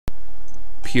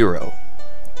Puro.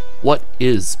 What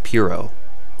is Puro?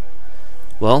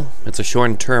 Well, it's a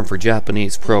shortened term for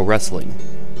Japanese pro wrestling,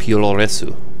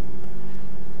 puroresu.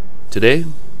 Today,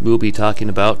 we'll be talking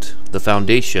about the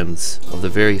foundations of the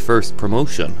very first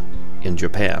promotion in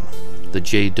Japan, the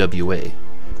JWA,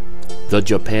 the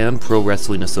Japan Pro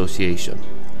Wrestling Association.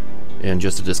 And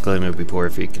just a disclaimer before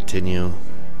we continue,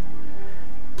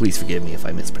 please forgive me if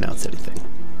I mispronounce anything.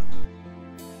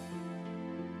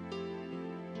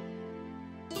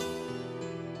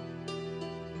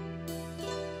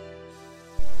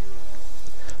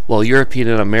 While European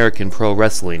and American pro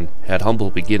wrestling had humble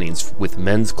beginnings with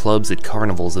men's clubs at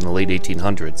carnivals in the late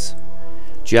 1800s,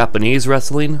 Japanese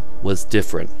wrestling was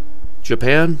different.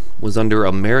 Japan was under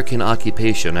American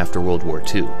occupation after World War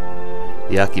II.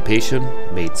 The occupation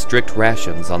made strict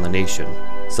rations on the nation,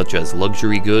 such as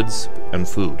luxury goods and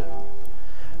food.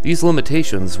 These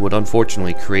limitations would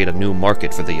unfortunately create a new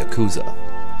market for the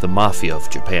Yakuza, the mafia of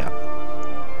Japan.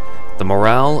 The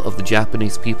morale of the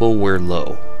Japanese people were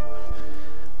low.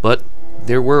 But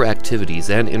there were activities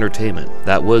and entertainment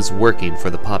that was working for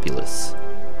the populace,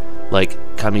 like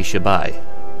kamishibai,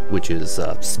 which is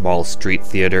a small street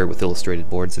theater with illustrated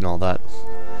boards and all that,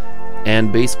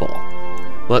 and baseball.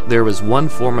 But there was one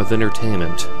form of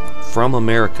entertainment from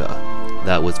America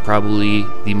that was probably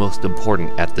the most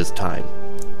important at this time: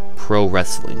 pro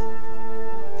wrestling.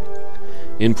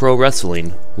 In pro wrestling,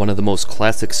 one of the most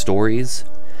classic stories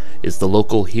is the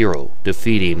local hero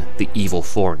defeating the evil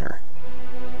foreigner.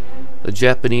 The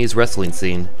Japanese wrestling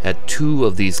scene had two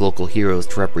of these local heroes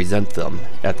to represent them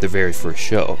at their very first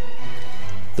show: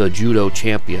 the judo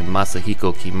champion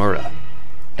Masahiko Kimura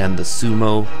and the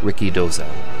sumo Rikidozan.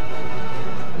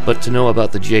 But to know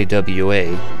about the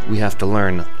JWA, we have to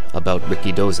learn about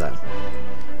Rikidozan,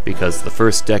 because the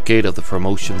first decade of the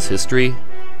promotion's history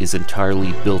is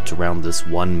entirely built around this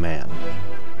one man.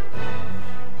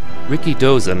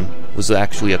 Rikidozan was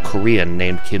actually a Korean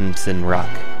named Kim Sin-rak,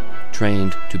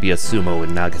 trained to be a sumo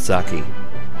in Nagasaki,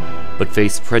 but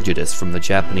faced prejudice from the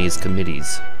Japanese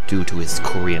committees due to his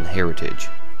Korean heritage.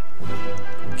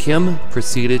 Kim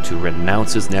proceeded to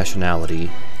renounce his nationality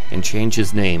and change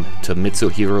his name to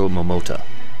Mitsuhiro Momota,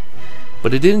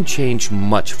 but it didn't change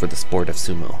much for the sport of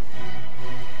sumo.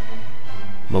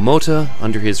 Momota,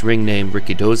 under his ring name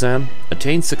Rikidozan,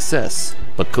 attained success,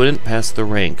 but couldn't pass the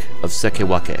rank of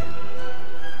Sekewake.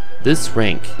 This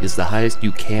rank is the highest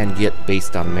you can get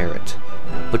based on merit,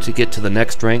 but to get to the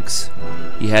next ranks,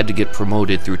 he had to get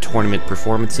promoted through tournament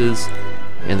performances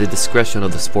and the discretion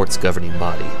of the sport's governing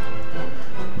body.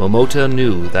 Momota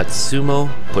knew that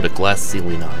sumo put a glass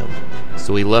ceiling on him,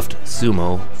 so he left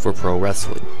sumo for pro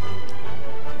wrestling.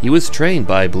 He was trained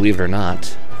by, believe it or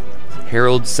not,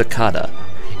 Harold Sakata,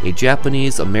 a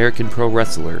Japanese-American pro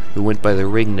wrestler who went by the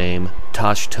ring name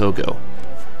Tosh Togo.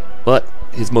 But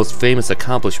his most famous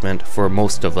accomplishment for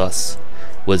most of us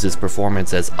was his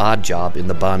performance as Oddjob in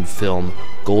the Bond film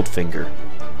Goldfinger.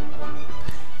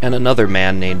 And another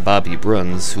man named Bobby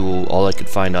Bruns, who all I could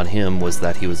find on him was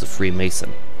that he was a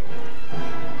Freemason.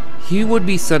 He would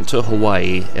be sent to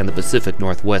Hawaii and the Pacific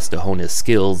Northwest to hone his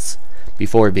skills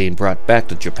before being brought back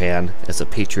to Japan as a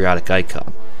patriotic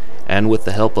icon, and with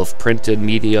the help of print and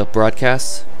media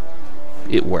broadcasts,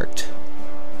 it worked.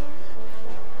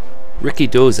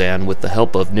 Rikidozan, with the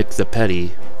help of Nick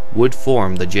Zapetti, would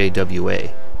form the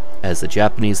JWA as the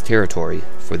Japanese territory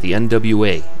for the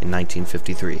NWA in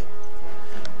 1953.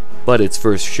 But its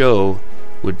first show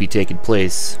would be taking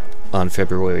place on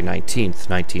February 19th,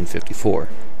 1954,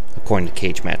 according to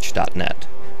CageMatch.net.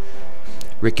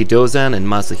 Rikidozan and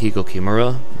Masahiko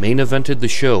Kimura main evented the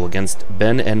show against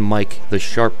Ben and Mike the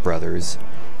Sharp Brothers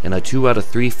in a 2 out of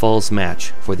 3 falls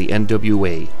match for the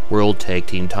NWA World Tag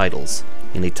Team titles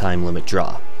in a time limit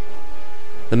draw.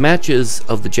 The matches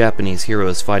of the Japanese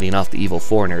heroes fighting off the evil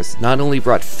foreigners not only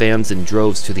brought fans in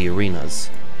droves to the arenas,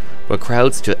 but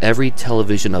crowds to every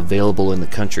television available in the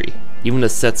country. Even the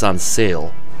sets on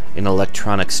sale in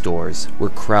electronic stores were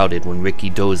crowded when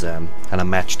Rikidozan had a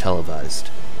match televised.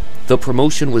 The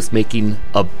promotion was making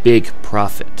a big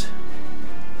profit,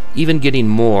 even getting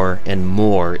more and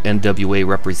more NWA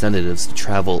representatives to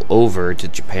travel over to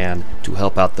Japan to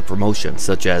help out the promotion,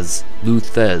 such as Lou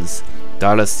Thez,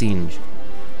 Dara Singh,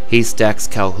 Haystacks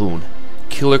Calhoun,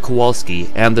 Killer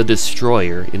Kowalski, and The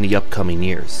Destroyer in the upcoming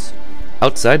years.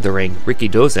 Outside the ring,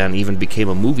 Rikidozan even became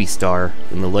a movie star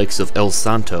in the likes of El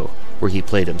Santo, where he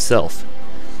played himself,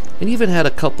 and even had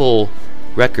a couple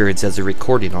records as a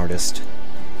recording artist.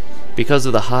 Because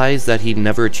of the highs that he'd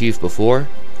never achieved before,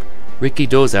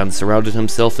 Rikidozan surrounded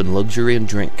himself in luxury and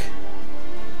drink.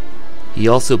 He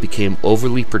also became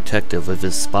overly protective of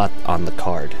his spot on the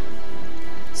card.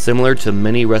 similar to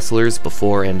many wrestlers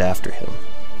before and after him.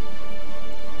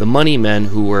 The money men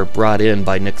who were brought in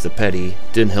by Nick Zappetti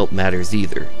didn't help matters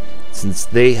either, since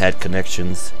they had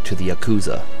connections to the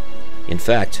Yakuza. In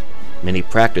fact, many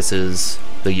practices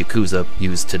the Yakuza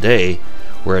use today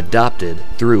were adopted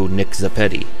through Nick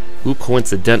Zappetti, who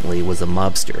coincidentally was a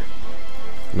mobster.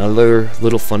 Another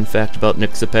little fun fact about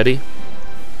Nick Zappetti: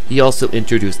 he also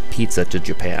introduced pizza to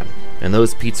Japan, and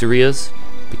those pizzerias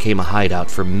became a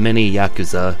hideout for many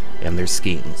Yakuza and their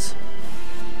schemes.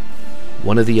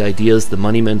 One of the ideas the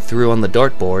moneymen threw on the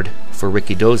dartboard for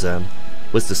Rikidozan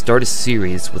was to start a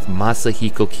series with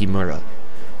Masahiko Kimura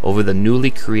over the newly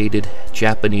created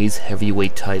Japanese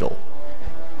heavyweight title.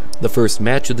 The first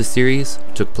match of the series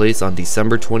took place on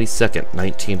December 22nd,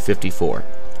 1954.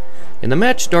 And the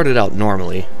match started out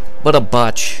normally, but a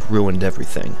botch ruined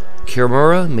everything.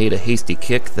 Kimura made a hasty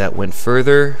kick that went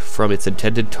further from its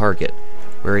intended target,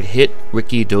 where it hit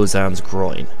Rikidozan's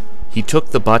groin. He took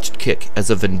the botched kick as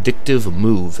a vindictive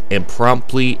move and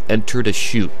promptly entered a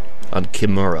shoot on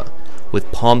Kimura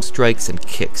with palm strikes and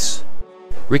kicks.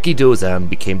 Rikidozan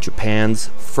became Japan's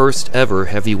first ever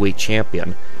heavyweight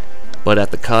champion, but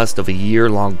at the cost of a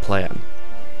year-long plan.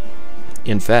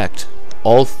 In fact,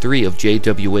 all three of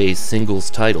JWA's singles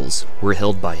titles were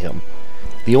held by him.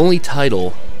 The only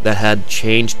title that had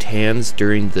changed hands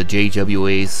during the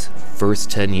JWA's first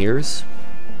 10 years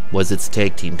was its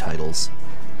tag team titles.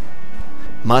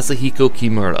 Masahiko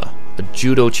Kimura, a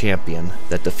judo champion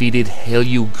that defeated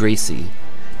Helio Gracie,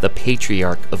 the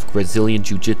patriarch of Brazilian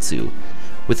Jiu-Jitsu,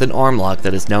 with an arm lock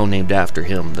that is now named after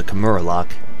him, the Kimura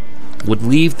lock, would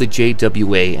leave the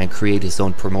JWA and create his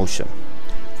own promotion,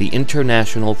 the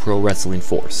International Pro Wrestling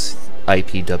Force,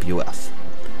 IPWF.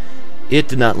 It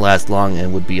did not last long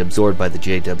and would be absorbed by the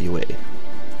JWA,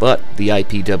 but the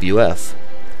IPWF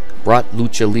brought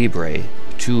Lucha Libre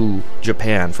to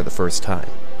Japan for the first time.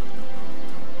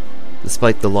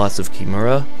 Despite the loss of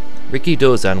Kimura,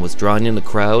 Rikidozan was drawing in the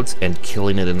crowds and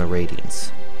killing it in the ratings.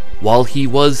 While he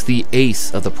was the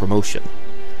ace of the promotion,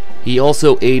 he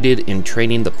also aided in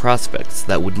training the prospects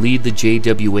that would lead the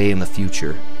JWA in the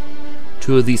future.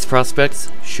 Two of these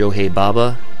prospects, Shohei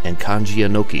Baba and Kanji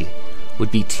Inoki,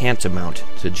 would be tantamount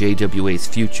to JWA's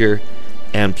future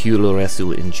and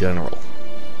puroresu in general.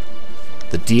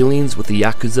 The dealings with the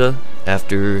Yakuza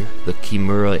after the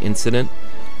Kimura incident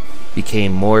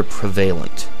became more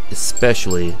prevalent,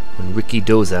 especially when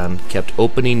Rikidozan kept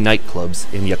opening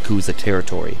nightclubs in Yakuza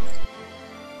territory.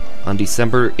 On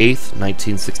December 8,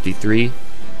 1963,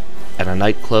 at a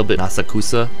nightclub in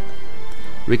Asakusa,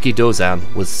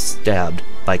 Rikidozan was stabbed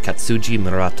by Katsuji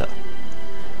Murata,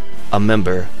 a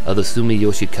member of the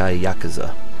Sumiyoshi Kai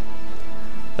Yakuza.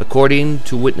 According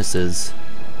to witnesses,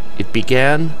 it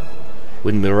began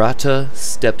when Murata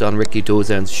stepped on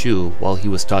Rikidozan's shoe while he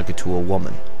was talking to a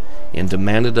woman, and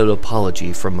demanded an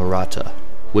apology from Murata,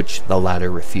 which the latter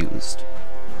refused.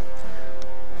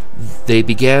 They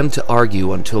began to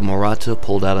argue until Murata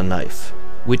pulled out a knife,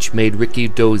 which made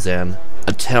Rikidozan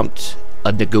attempt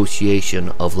a negotiation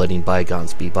of letting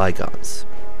bygones be bygones,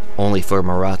 only for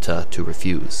Murata to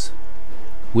refuse,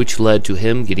 which led to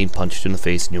him getting punched in the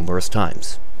face numerous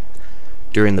times.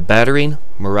 During the battering,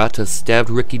 Murata stabbed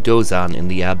Rikidozan in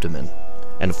the abdomen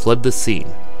and fled the scene,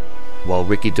 while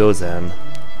Rikidozan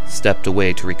stepped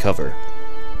away to recover.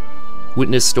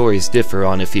 Witness stories differ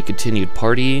on if he continued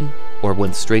partying or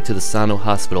went straight to the Sano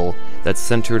hospital that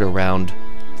centered around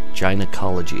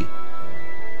gynecology,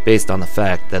 based on the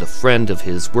fact that a friend of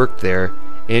his worked there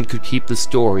and could keep the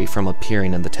story from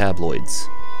appearing in the tabloids.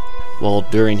 While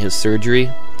during his surgery,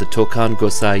 the Tokan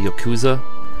Gosai Yakuza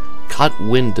caught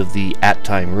wind of the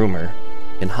at-time rumor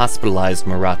and hospitalized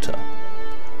Murata.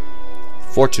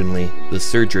 Fortunately, the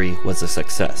surgery was a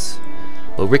success,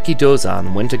 but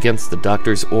Rikidozan went against the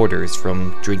doctor's orders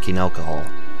from drinking alcohol,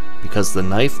 because the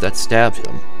knife that stabbed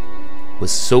him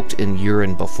was soaked in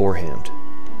urine beforehand.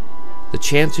 The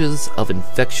chances of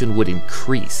infection would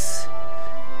increase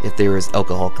if there is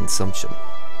alcohol consumption.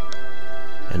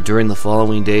 And during the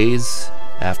following days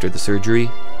after the surgery,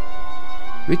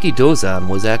 Rikidozan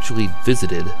was actually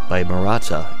visited by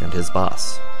Murata and his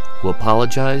boss, who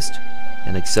apologized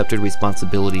and accepted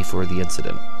responsibility for the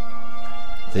incident.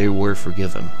 They were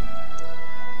forgiven.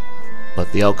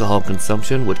 But the alcohol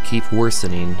consumption would keep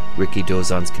worsening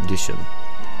Rikidozan's condition,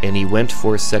 and he went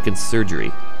for a second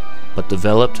surgery, but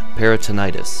developed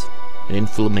peritonitis, an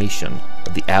inflammation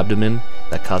of the abdomen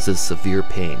that causes severe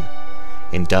pain,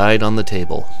 and died on the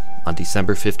table on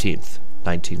December 15th,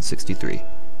 1963.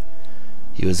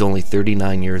 He was only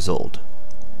 39 years old.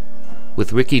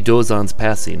 With Rikidozan's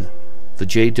passing, the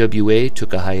JWA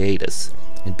took a hiatus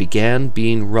and began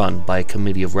being run by a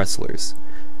committee of wrestlers,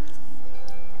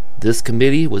 This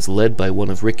committee was led by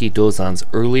one of Rikidozan's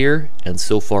earlier and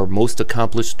so far most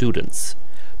accomplished students,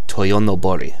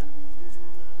 Toyonobori.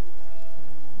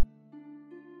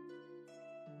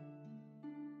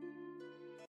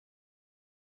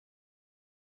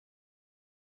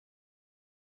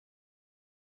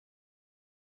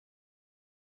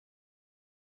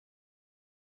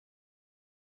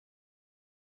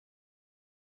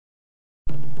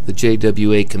 The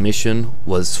JWA commission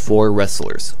was 4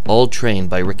 wrestlers, all trained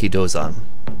by Rikidozan,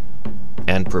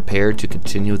 and prepared to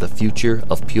continue the future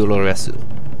of puroresu.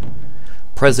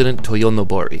 President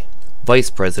Toyonobori, Vice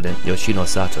President Yoshino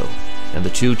Sato, and the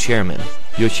 2 chairmen,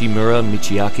 Yoshimura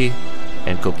Michiaki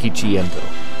and Kokichi Endo.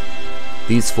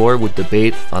 These 4 would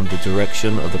debate on the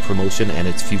direction of the promotion and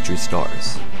its future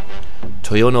stars.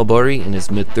 Toyonobori, in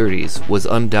his mid-30s, was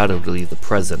undoubtedly the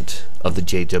president of the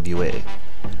JWA,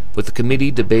 but the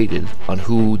committee debated on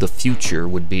who the future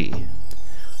would be.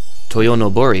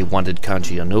 Toyonobori wanted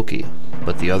Kanji Inoki,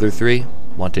 but the other 3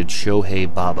 wanted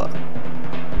Shohei Baba.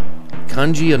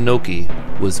 Kanji Inoki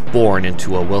was born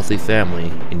into a wealthy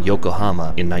family in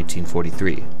Yokohama in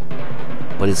 1943,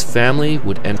 but his family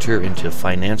would enter into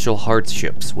financial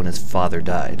hardships when his father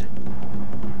died.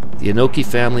 The Inoki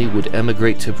family would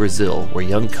emigrate to Brazil, where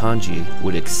young Kanji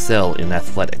would excel in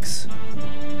athletics.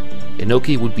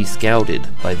 Inoki would be scouted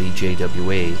by the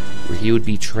JWA, where he would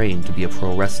be trained to be a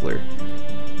pro wrestler,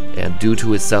 and due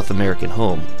to his South American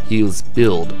home, he was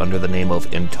billed under the name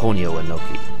of Antonio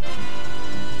Inoki.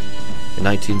 In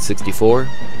 1964,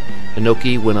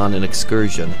 Inoki went on an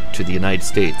excursion to the United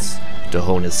States to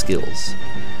hone his skills.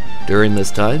 During this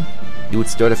time, he would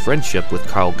start a friendship with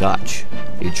Karl Gotch,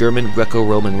 a German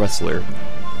Greco-Roman wrestler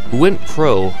who went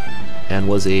pro and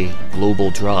was a global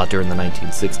draw during the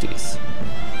 1960s.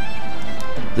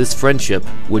 This friendship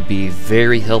would be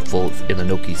very helpful in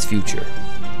Inoki's future.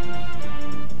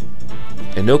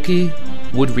 Inoki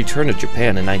would return to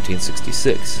Japan in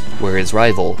 1966, where his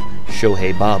rival,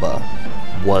 Shohei Baba,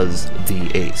 was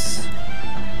the ace.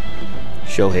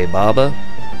 Shohei Baba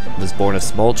was born a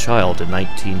small child in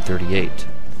 1938,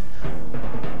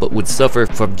 but would suffer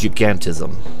from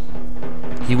gigantism.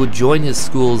 He would join his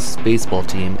school's baseball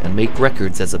team and make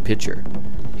records as a pitcher.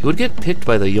 He would get picked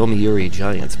by the Yomiuri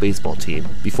Giants baseball team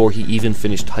before he even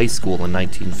finished high school in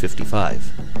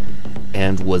 1955,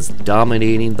 and was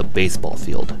dominating the baseball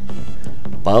field.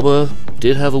 Baba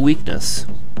did have a weakness,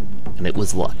 and it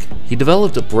was luck. He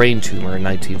developed a brain tumor in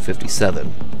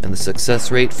 1957, and the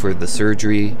success rate for the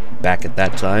surgery back at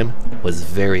that time was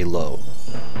very low.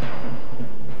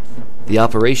 The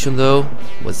operation, though,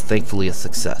 was thankfully a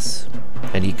success,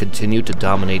 and he continued to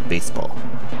dominate baseball.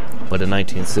 But in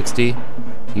 1960,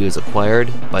 he was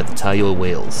acquired by the Taiyo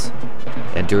Whales,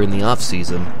 and during the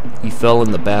off-season, he fell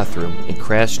in the bathroom and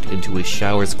crashed into his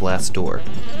shower's glass door,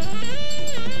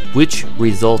 which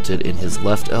resulted in his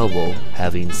left elbow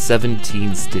having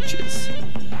 17 stitches.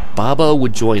 Baba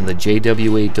would join the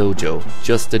JWA dojo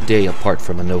just a day apart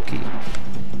from Inoki,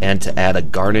 and to add a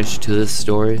garnish to this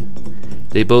story,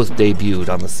 they both debuted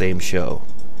on the same show.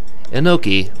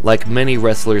 Inoki, like many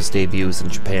wrestlers' debuts in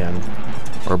Japan,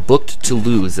 are booked to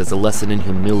lose as a lesson in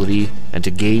humility and to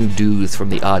gain dues from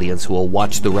the audience who will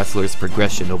watch the wrestler's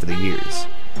progression over the years.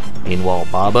 Meanwhile,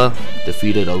 Baba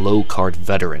defeated a low-card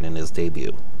veteran in his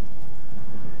debut.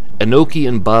 Inoki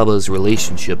and Baba's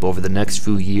relationship over the next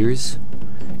few years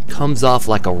comes off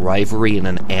like a rivalry in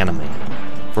an anime.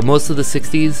 For most of the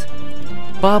 60s,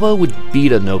 Baba would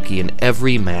beat Inoki in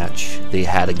every match they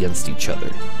had against each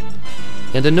other,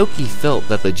 and Inoki felt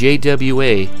that the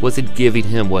JWA wasn't giving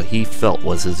him what he felt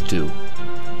was his due,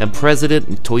 and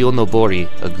President Toyonobori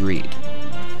agreed.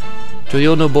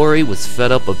 Toyonobori was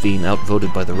fed up of being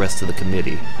outvoted by the rest of the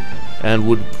committee, and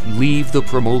would leave the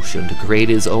promotion to create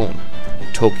his own,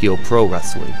 Tokyo Pro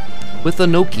Wrestling, with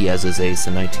Inoki as his ace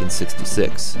in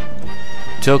 1966.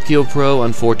 Tokyo Pro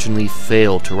unfortunately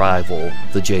failed to rival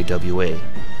the JWA,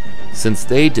 since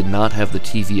they did not have the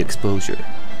TV exposure,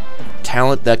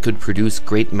 talent that could produce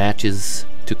great matches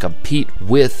to compete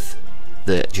with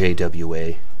the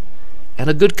JWA, and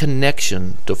a good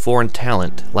connection to foreign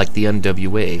talent like the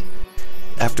NWA.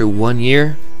 After 1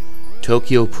 year,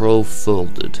 Tokyo Pro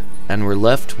folded, and were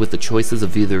left with the choices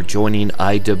of either joining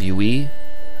IWE,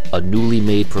 a newly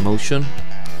made promotion,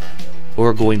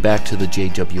 or going back to the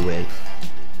JWA.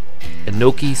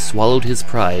 Inoki swallowed his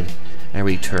pride and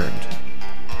returned,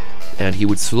 and he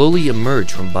would slowly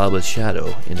emerge from Baba's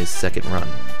shadow in his second run.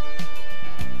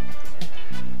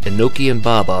 Inoki and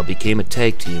Baba became a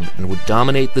tag team and would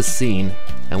dominate the scene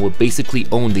and would basically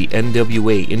own the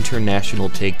NWA International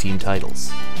Tag Team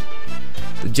titles.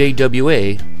 The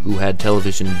JWA, who had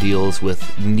television deals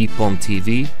with Nippon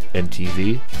TV,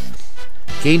 NTV,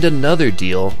 gained another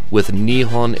deal with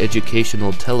Nihon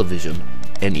Educational Television,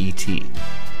 NET.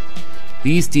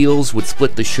 These deals would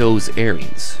split the show's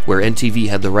airings, where NTV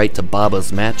had the right to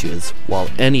Baba's matches, while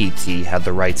NET had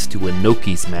the rights to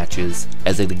Inoki's matches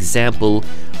as an example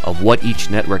of what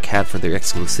each network had for their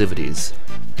exclusivities.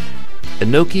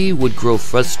 Inoki would grow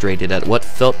frustrated at what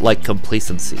felt like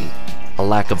complacency, a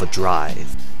lack of a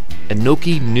drive.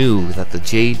 Inoki knew that the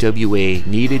JWA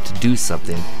needed to do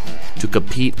something to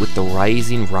compete with the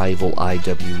rising rival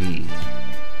IWE,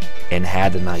 and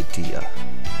had an idea.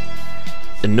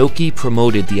 Inoki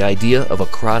promoted the idea of a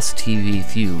cross-TV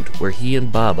feud where he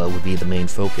and Baba would be the main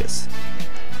focus.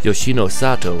 Yoshino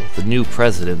Sato, the new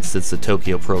president since the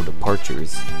Tokyo Pro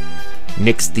departures,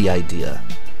 nixed the idea,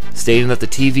 stating that the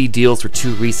TV deals were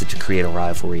too recent to create a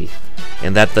rivalry,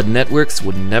 and that the networks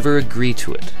would never agree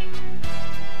to it.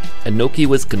 Inoki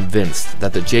was convinced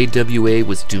that the JWA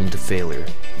was doomed to failure,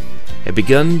 and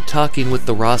began talking with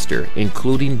the roster,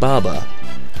 including Baba,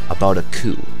 about a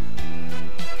coup.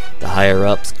 The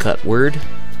higher-ups cut word,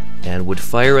 and would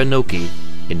fire Inoki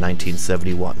in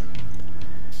 1971.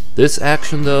 This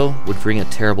action, though, would bring a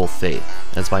terrible fate,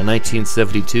 as by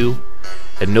 1972,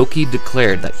 Inoki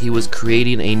declared that he was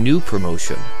creating a new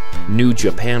promotion, New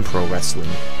Japan Pro Wrestling,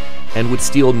 and would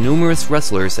steal numerous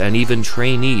wrestlers and even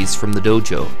trainees from the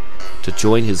dojo to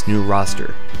join his new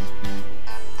roster.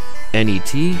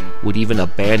 NET would even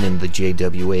abandon the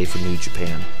JWA for New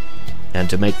Japan, and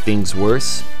to make things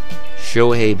worse,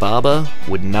 Shohei Baba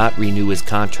would not renew his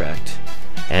contract,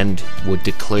 and would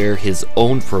declare his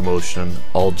own promotion,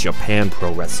 All Japan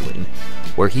Pro Wrestling,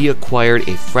 where he acquired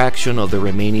a fraction of the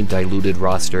remaining diluted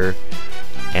roster,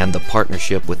 and the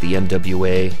partnership with the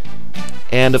NWA,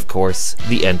 and of course,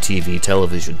 the NTV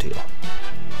television deal.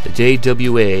 The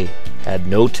JWA had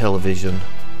no television,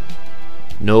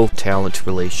 no talent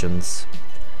relations,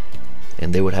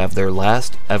 and they would have their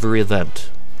last ever event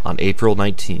on April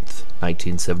 19th,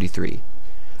 1973,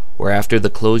 where after the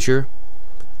closure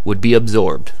would be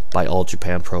absorbed by All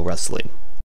Japan Pro Wrestling.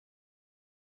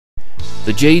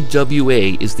 The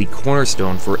JWA is the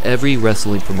cornerstone for every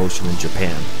wrestling promotion in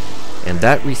Japan, and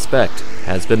that respect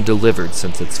has been delivered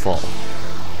since its fall.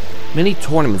 Many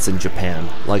tournaments in Japan,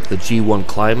 like the G1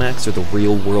 Climax or the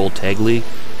Real World Tag League,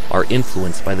 are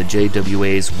influenced by the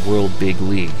JWA's World Big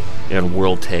League and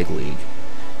World Tag League.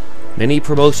 Many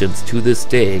promotions to this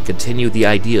day continue the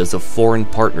ideas of foreign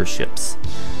partnerships,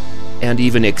 and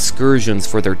even excursions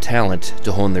for their talent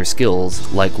to hone their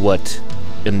skills, like what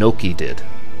Inoki did,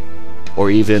 or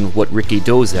even what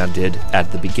Rikidozan did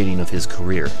at the beginning of his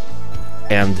career.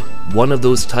 And one of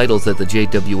those titles that the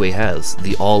JWA has,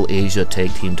 the All Asia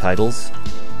Tag Team titles,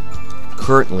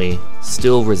 currently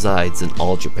still resides in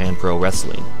All Japan Pro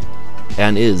Wrestling,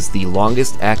 and is the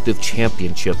longest active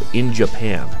championship in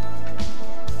Japan,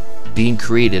 being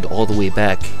created all the way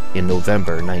back in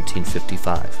November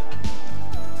 1955.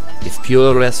 If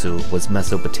puroresu was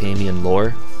Mesopotamian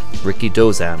lore,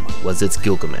 Rikidozan was its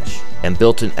Gilgamesh, and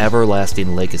built an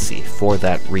everlasting legacy for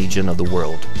that region of the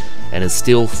world, and is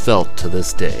still felt to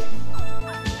this day.